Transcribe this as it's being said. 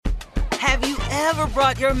Have you ever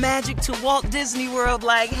brought your magic to Walt Disney World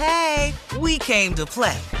like, hey, we came to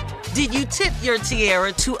play? Did you tip your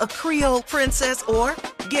tiara to a Creole princess or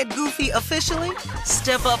get goofy officially?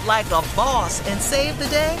 Step up like a boss and save the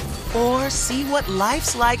day? Or see what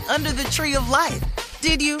life's like under the tree of life?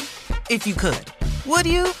 Did you? If you could. Would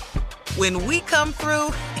you? When we come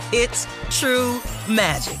through, it's true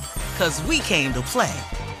magic. 'Cause we came to play.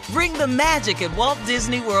 Bring the magic at Walt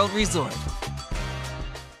Disney World Resort.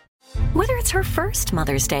 Whether it's her first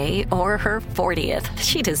Mother's Day or her 40th,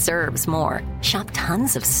 she deserves more. Shop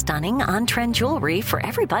tons of stunning on-trend jewelry for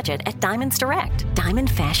every budget at Diamonds Direct. Diamond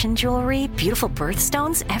fashion jewelry, beautiful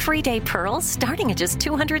birthstones, everyday pearls starting at just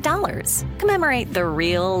 $200. Commemorate the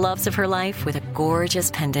real loves of her life with a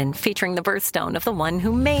gorgeous pendant featuring the birthstone of the one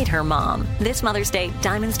who made her mom. This Mother's Day,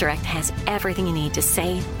 Diamonds Direct has everything you need to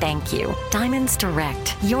say thank you. Diamonds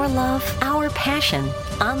Direct. Your love, our passion.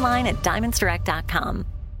 Online at diamondsdirect.com.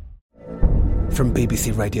 From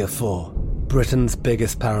BBC Radio 4, Britain's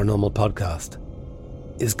biggest paranormal podcast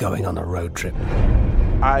is going on a road trip.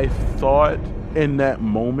 I thought in that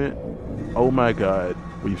moment, oh my God,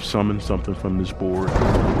 we've summoned something from this board.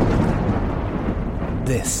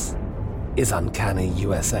 This is Uncanny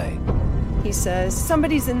USA. He says,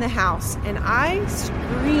 somebody's in the house, and I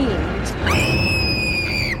screamed.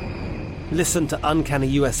 Listen to Uncanny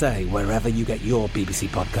USA wherever you get your BBC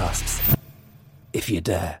podcasts, if you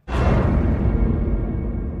dare.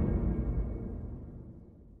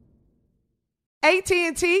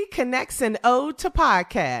 AT&T connects an ode to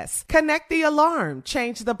podcasts. Connect the alarm.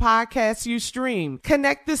 Change the podcast you stream.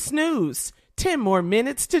 Connect the snooze. 10 more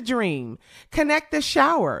minutes to dream. Connect the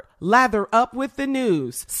shower. Lather up with the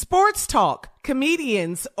news. Sports talk,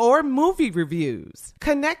 comedians, or movie reviews.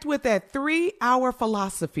 Connect with that 3-hour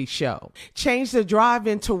philosophy show. Change the drive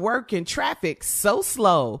into work in traffic so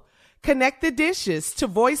slow. Connect the dishes to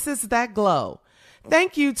voices that glow.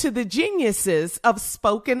 Thank you to the geniuses of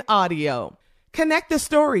spoken audio. Connect the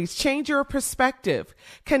stories, change your perspective.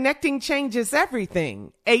 Connecting changes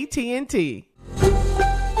everything. AT&T.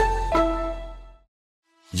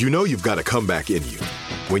 You know you've got a comeback in you.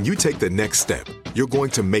 When you take the next step, you're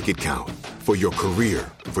going to make it count. For your career,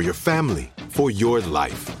 for your family, for your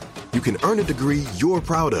life. You can earn a degree you're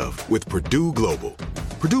proud of with Purdue Global.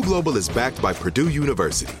 Purdue Global is backed by Purdue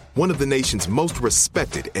University, one of the nation's most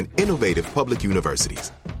respected and innovative public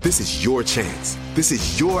universities. This is your chance. This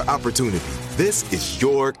is your opportunity. This is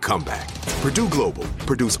your comeback. Purdue Global,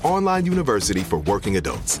 Purdue's online university for working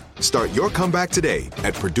adults. Start your comeback today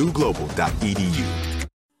at purdueglobal.edu.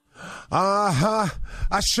 I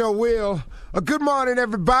sure will. Good morning,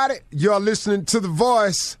 everybody. You're listening to The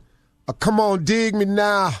Voice. Come on, dig me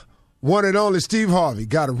now. One and only Steve Harvey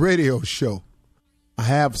got a radio show. I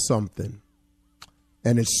have something,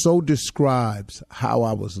 and it so describes how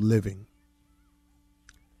I was living.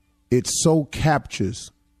 It so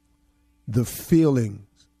captures the feelings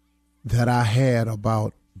that I had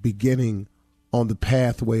about beginning on the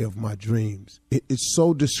pathway of my dreams. It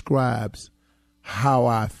so describes how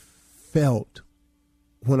I felt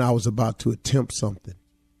when I was about to attempt something.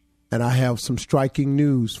 And I have some striking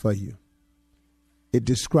news for you. It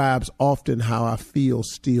describes often how I feel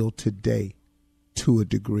still today to a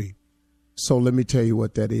degree. So let me tell you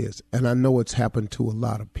what that is. And I know it's happened to a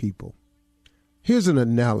lot of people. Here's an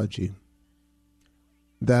analogy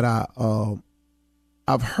that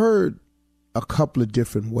I've heard a couple of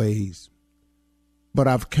different ways, but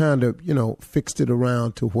I've kind of, fixed it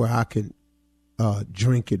around to where I can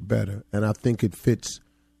drink it better. And I think it fits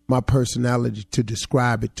my personality to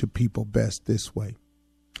describe it to people best this way.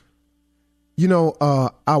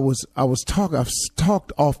 I've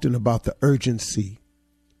talked often about the urgency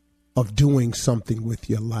of doing something with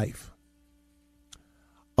your life,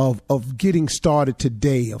 of getting started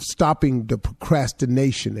today, of stopping the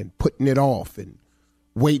procrastination and putting it off and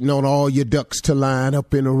waiting on all your ducks to line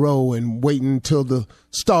up in a row and waiting until the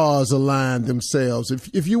stars align themselves.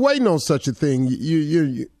 If you're waiting on such a thing,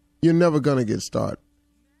 you're never going to get started.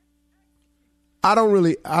 I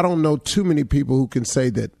don't know too many people who can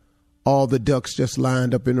say that all the ducks just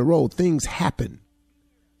lined up in a row. Things happen.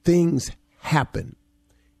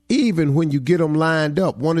 Even when you get them lined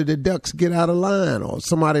up, one of the ducks get out of line or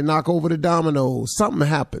somebody knock over the dominoes, something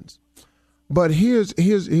happens. But here's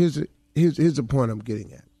the point I'm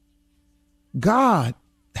getting at. God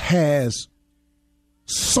has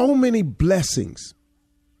so many blessings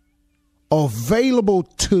available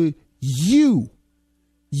to you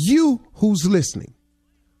who's listening.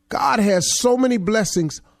 God has so many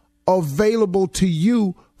blessings available to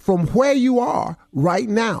you from where you are right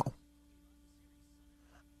now.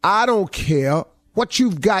 I don't care what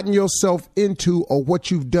you've gotten yourself into or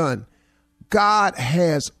what you've done. God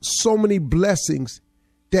has so many blessings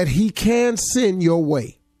that he can send your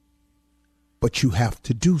way, but you have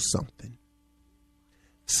to do something.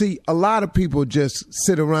 See, a lot of people just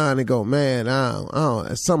sit around and go, man, I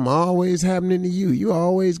don't, something always happening to you. You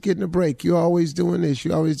always getting a break. You always doing this.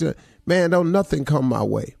 You always doing, man, don't nothing come my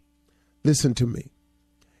way. Listen to me.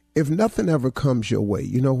 If nothing ever comes your way,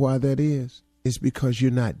 you know why that is? It's because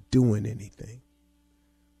you're not doing anything.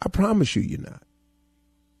 I promise you, you're not.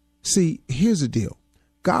 See, here's the deal.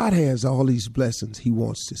 God has all these blessings he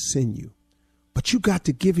wants to send you, but you got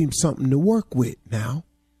to give him something to work with now.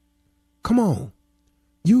 Come on.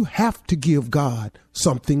 You have to give God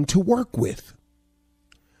something to work with.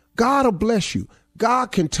 God will bless you.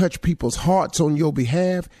 God can touch people's hearts on your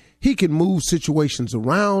behalf. He can move situations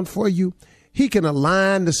around for you. He can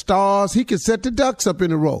align the stars. He can set the ducks up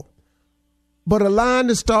in a row. But align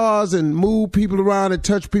the stars and move people around and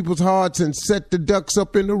touch people's hearts and set the ducks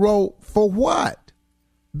up in a row for what?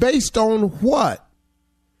 Based on what?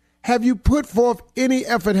 Have you put forth any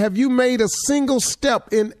effort? Have you made a single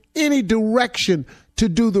step in any direction to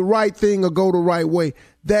do the right thing or go the right way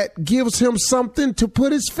that gives him something to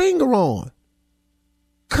put his finger on?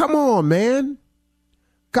 Come on, man.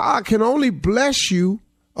 God can only bless you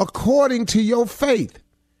according to your faith.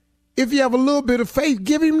 If you have a little bit of faith,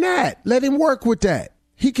 give him that. Let him work with that.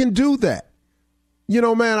 He can do that. You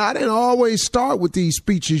know, man, I didn't always start with these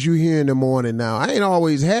speeches you hear in the morning now. I ain't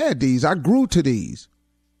always had these. I grew to these.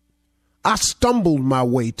 I stumbled my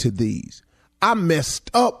way to these. I messed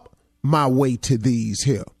up my way to these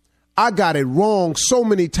here. I got it wrong so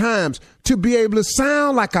many times to be able to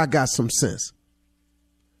sound like I got some sense.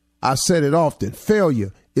 I've said it often.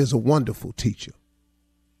 Failure is a wonderful teacher.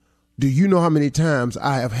 Do you know how many times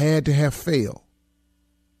I have had to have failed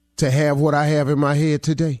to have what I have in my head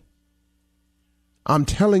today? I'm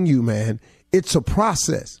telling you, man, it's a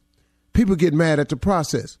process. People get mad at the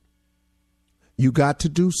process. You got to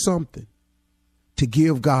do something to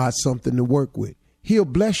give God something to work with. He'll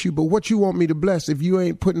bless you, but what you want me to bless if you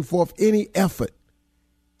ain't putting forth any effort?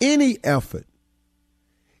 Any effort.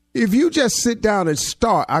 If you just sit down and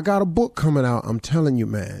start, I got a book coming out, I'm telling you,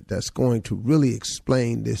 man, that's going to really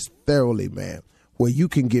explain this thoroughly, man, where you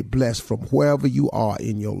can get blessed from wherever you are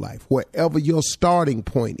in your life, wherever your starting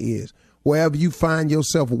point is, wherever you find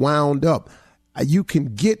yourself wound up, you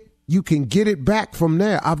can get it back from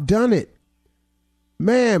there. I've done it.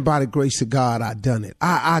 Man, by the grace of God, I done it.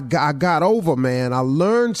 I got over, man. I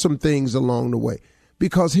learned some things along the way.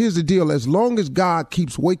 Because here's the deal. As long as God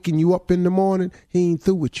keeps waking you up in the morning, he ain't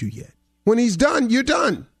through with you yet. When he's done, you're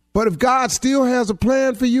done. But if God still has a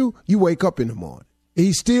plan for you, you wake up in the morning.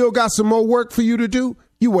 He still got some more work for you to do,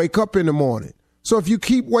 you wake up in the morning. So if you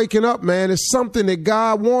keep waking up, man, it's something that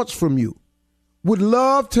God wants from you, would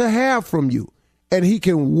love to have from you. And he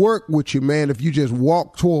can work with you, man, if you just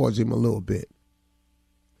walk towards him a little bit.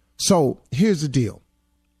 So here's the deal.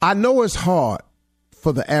 I know it's hard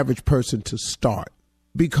for the average person to start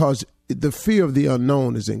because the fear of the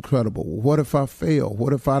unknown is incredible. What if I fail?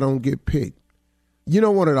 What if I don't get picked? You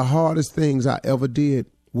know, one of the hardest things I ever did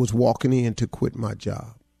was walking in to quit my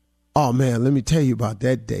job. Oh, man, let me tell you about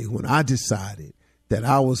that day when I decided that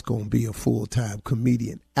I was going to be a full-time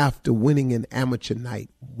comedian after winning an amateur night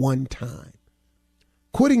one time.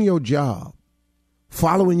 Quitting your job,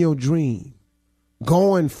 following your dream,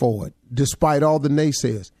 going for it, despite all the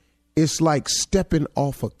naysayers, it's like stepping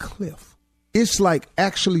off a cliff. It's like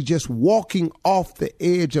actually just walking off the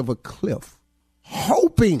edge of a cliff,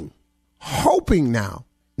 hoping now,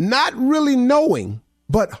 not really knowing,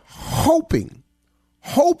 but hoping.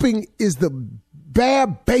 Hoping is the bare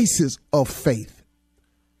basis of faith.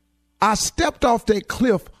 I stepped off that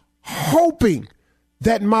cliff hoping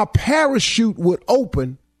that my parachute would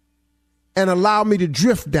open and allow me to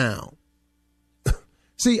drift down.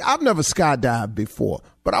 See, I've never skydived before,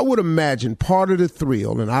 but I would imagine part of the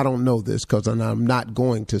thrill, and I don't know this because I'm not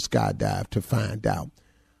going to skydive to find out.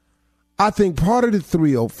 I think part of the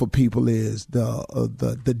thrill for people is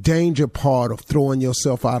the danger part of throwing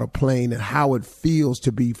yourself out of a plane and how it feels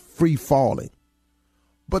to be free falling.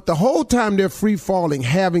 But the whole time they're free falling,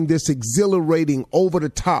 having this exhilarating over the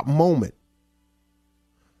top moment,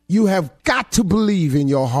 you have got to believe in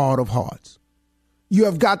your heart of hearts. You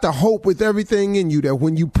have got to hope with everything in you that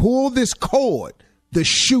when you pull this cord, the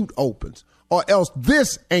chute opens, or else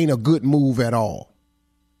this ain't a good move at all.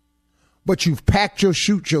 But you've packed your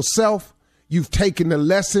chute yourself. You've taken the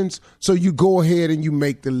lessons, so you go ahead and you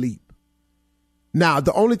make the leap. Now,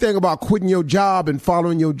 the only thing about quitting your job and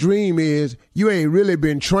following your dream is you ain't really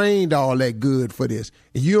been trained all that good for this.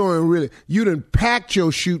 You done packed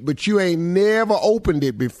your chute, but you ain't never opened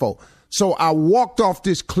it before. So I walked off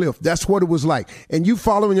this cliff. That's what it was like. And you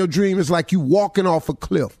following your dream is like you walking off a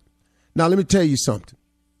cliff. Now, let me tell you something.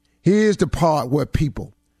 Here's the part where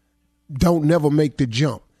people don't never make the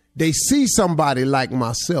jump. They see somebody like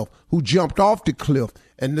myself who jumped off the cliff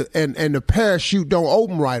and the parachute don't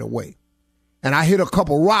open right away. And I hit a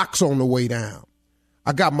couple rocks on the way down.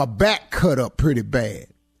 I got my back cut up pretty bad.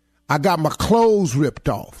 I got my clothes ripped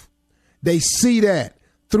off. They see that.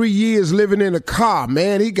 3 years living in a car,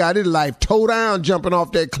 man, he got his life towed down jumping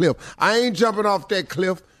off that cliff. I ain't jumping off that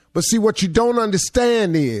cliff. But see, what you don't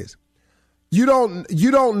understand is you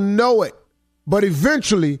don't know it, but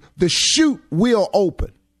eventually the chute will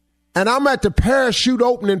open. And I'm at the parachute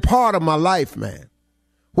opening part of my life, man,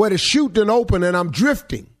 where the chute didn't open and I'm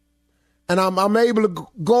drifting. And I'm able to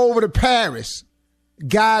go over to Paris,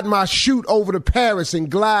 guide my chute over to Paris and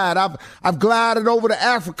glide. I've glided over to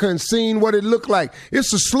Africa and seen what it looked like.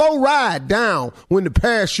 It's a slow ride down when the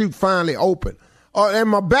parachute finally opened. And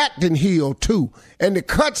my back didn't heal too. And the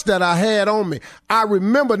cuts that I had on me, I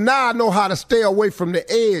remember now I know how to stay away from the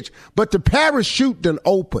edge. But the parachute done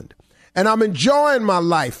opened. And I'm enjoying my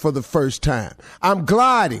life for the first time. I'm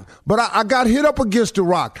gliding, but I got hit up against the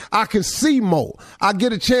rock. I can see more. I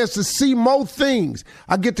get a chance to see more things.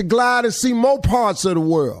 I get to glide and see more parts of the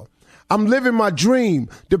world. I'm living my dream.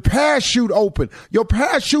 The parachute open. Your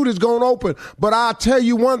parachute is going to open, but I'll tell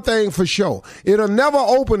you one thing for sure. It'll never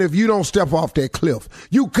open if you don't step off that cliff.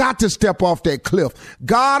 You got to step off that cliff.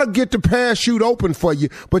 God will get the parachute open for you,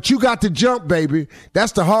 but you got to jump, baby.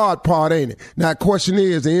 That's the hard part, ain't it? Now, the question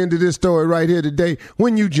is, the end of this story right here today,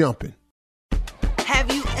 when you jumping?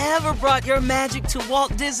 Have you ever brought your magic to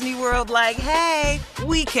Walt Disney World like, hey,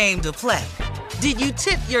 we came to play? Did you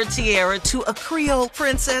tip your tiara to a Creole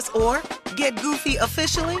princess or get goofy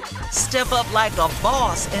officially? Step up like a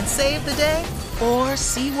boss and save the day? Or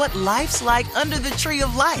see what life's like under the tree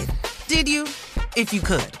of life? Did you? If you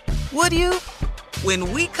could. Would you?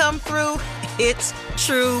 When we come through, it's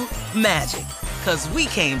true magic. 'Cause we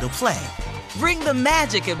came to play. Bring the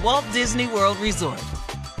magic at Walt Disney World Resort.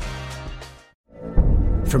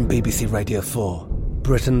 From BBC Radio 4,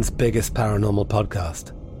 Britain's biggest paranormal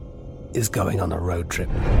podcast is going on a road trip.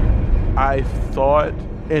 I thought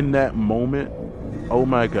in that moment, oh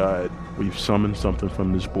my God, we've summoned something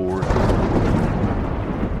from this board.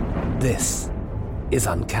 This is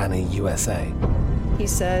Uncanny USA. He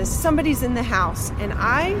says, somebody's in the house, and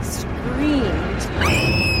I screamed.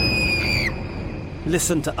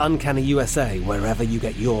 Listen to Uncanny USA wherever you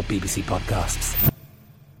get your BBC podcasts,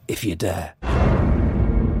 if you dare.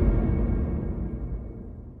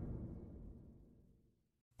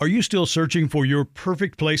 Are you still searching for your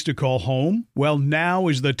perfect place to call home? Well, now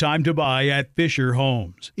is the time to buy at Fisher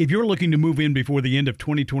Homes. If you're looking to move in before the end of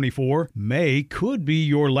 2024, May could be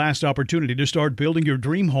your last opportunity to start building your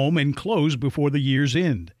dream home and close before the year's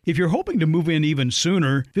end. If you're hoping to move in even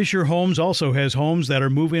sooner, Fisher Homes also has homes that are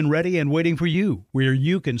move-in ready and waiting for you, where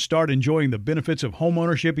you can start enjoying the benefits of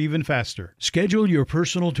homeownership even faster. Schedule your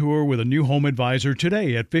personal tour with a new home advisor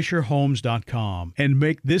today at FisherHomes.com and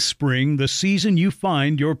make this spring the season you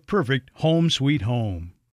find your perfect home sweet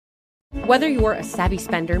home. Whether you're a savvy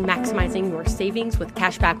spender maximizing your savings with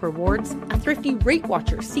cashback rewards, a thrifty rate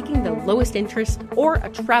watcher seeking the lowest interest, or a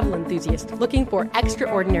travel enthusiast looking for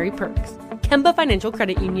extraordinary perks, Kemba Financial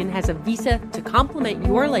Credit Union has a visa to complement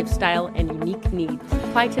your lifestyle and unique needs.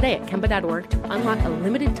 Apply today at Kemba.org to unlock a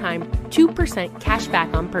limited time 2% cash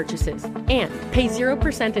back on purchases and pay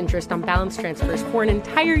 0% interest on balance transfers for an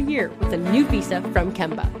entire year with a new visa from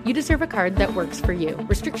Kemba. You deserve a card that works for you.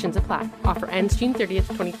 Restrictions apply. Offer ends June 30th,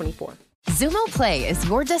 2024. Xumo Play is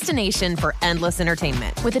your destination for endless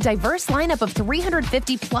entertainment. With a diverse lineup of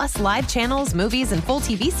 350 plus live channels, movies, and full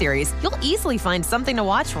TV series, you'll easily find something to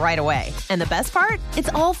watch right away. And the best part? It's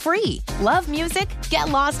all free. Love music? Get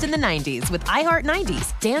lost in the 90s with iHeart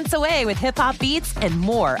 90s, dance away with hip-hop beats, and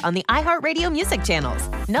more on the iHeartRadio music channels.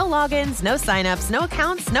 No logins, no signups, no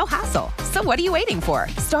accounts, no hassle. So what are you waiting for?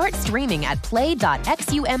 Start streaming at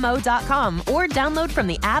play.xumo.com or download from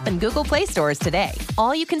the app and Google Play stores today.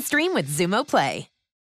 All you can stream with Xumo Play.